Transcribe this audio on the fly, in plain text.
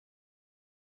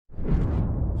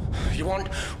you want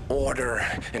order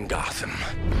in Gotham,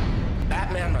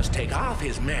 Batman must take off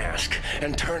his mask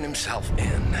and turn himself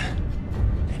in.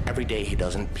 Every day he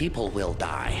doesn't, people will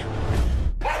die.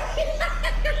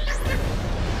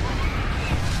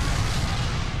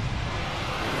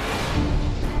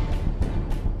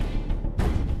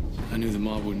 I knew the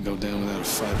mob wouldn't go down without a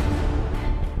fight.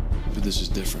 But this is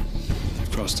different.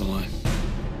 They've crossed the line.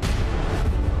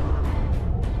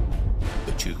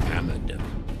 But you hammered them.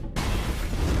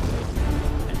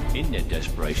 And in their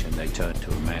desperation, they turned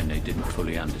to a man they didn't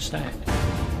fully understand.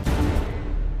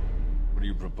 What are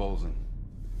you proposing?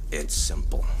 It's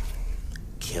simple.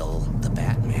 Kill the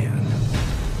Batman.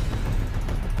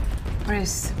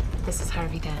 Bruce, this is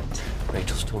Harvey Dent.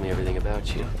 Rachel's told me everything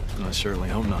about you. I certainly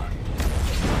hope not.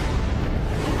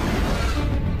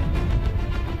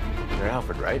 You're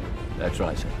Alfred, right? That's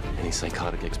right, sir. Any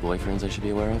psychotic ex-boyfriends I should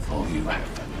be aware of? Oh, you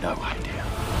have no idea.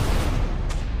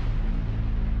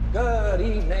 Good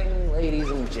evening, ladies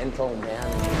and gentlemen.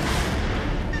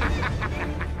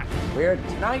 We're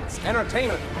tonight's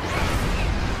entertainment.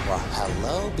 Well,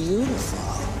 hello,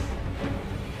 beautiful.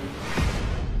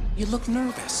 You look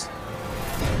nervous.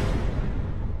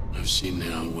 I've seen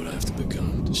now what I have to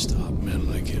become to stop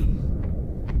men like him.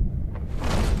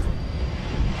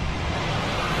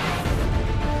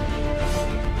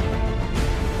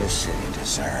 This city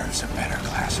deserves a better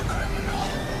class of criminal.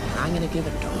 I'm gonna give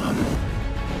it to him.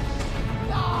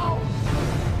 No!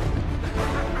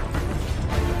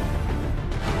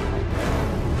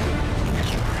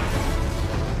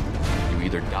 You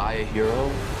either die a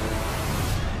hero,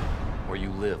 or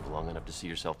you live long enough to see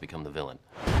yourself become the villain.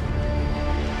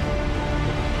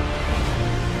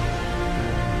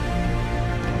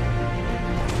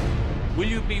 Will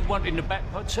you be wanting the back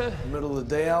pot, sir? Middle of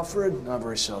the day, Alfred? Not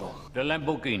very subtle. The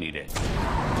Lamborghini, then.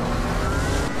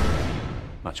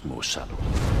 Much more subtle.